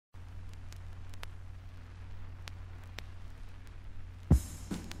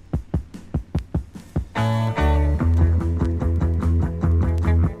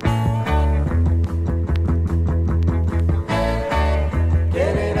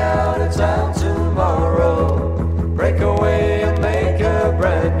town tomorrow. Break away and make a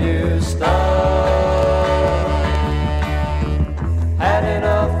brand new start. Had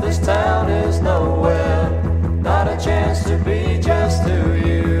enough, this town is nowhere. Not a chance to be just who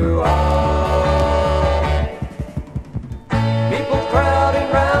you are. People crowding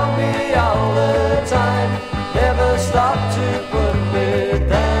round me all the time, never stop to put me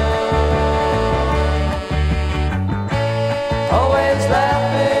down. Always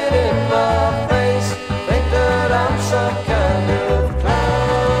laughing in my face, think that I'm some kind of clown.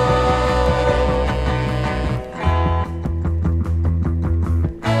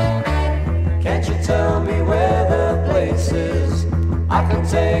 Can't you tell me where the place is? I can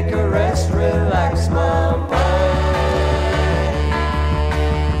take a rest, relax my mind.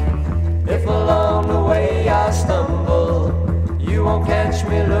 If along the way I stumble, you won't catch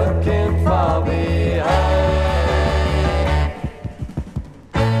me looking far behind.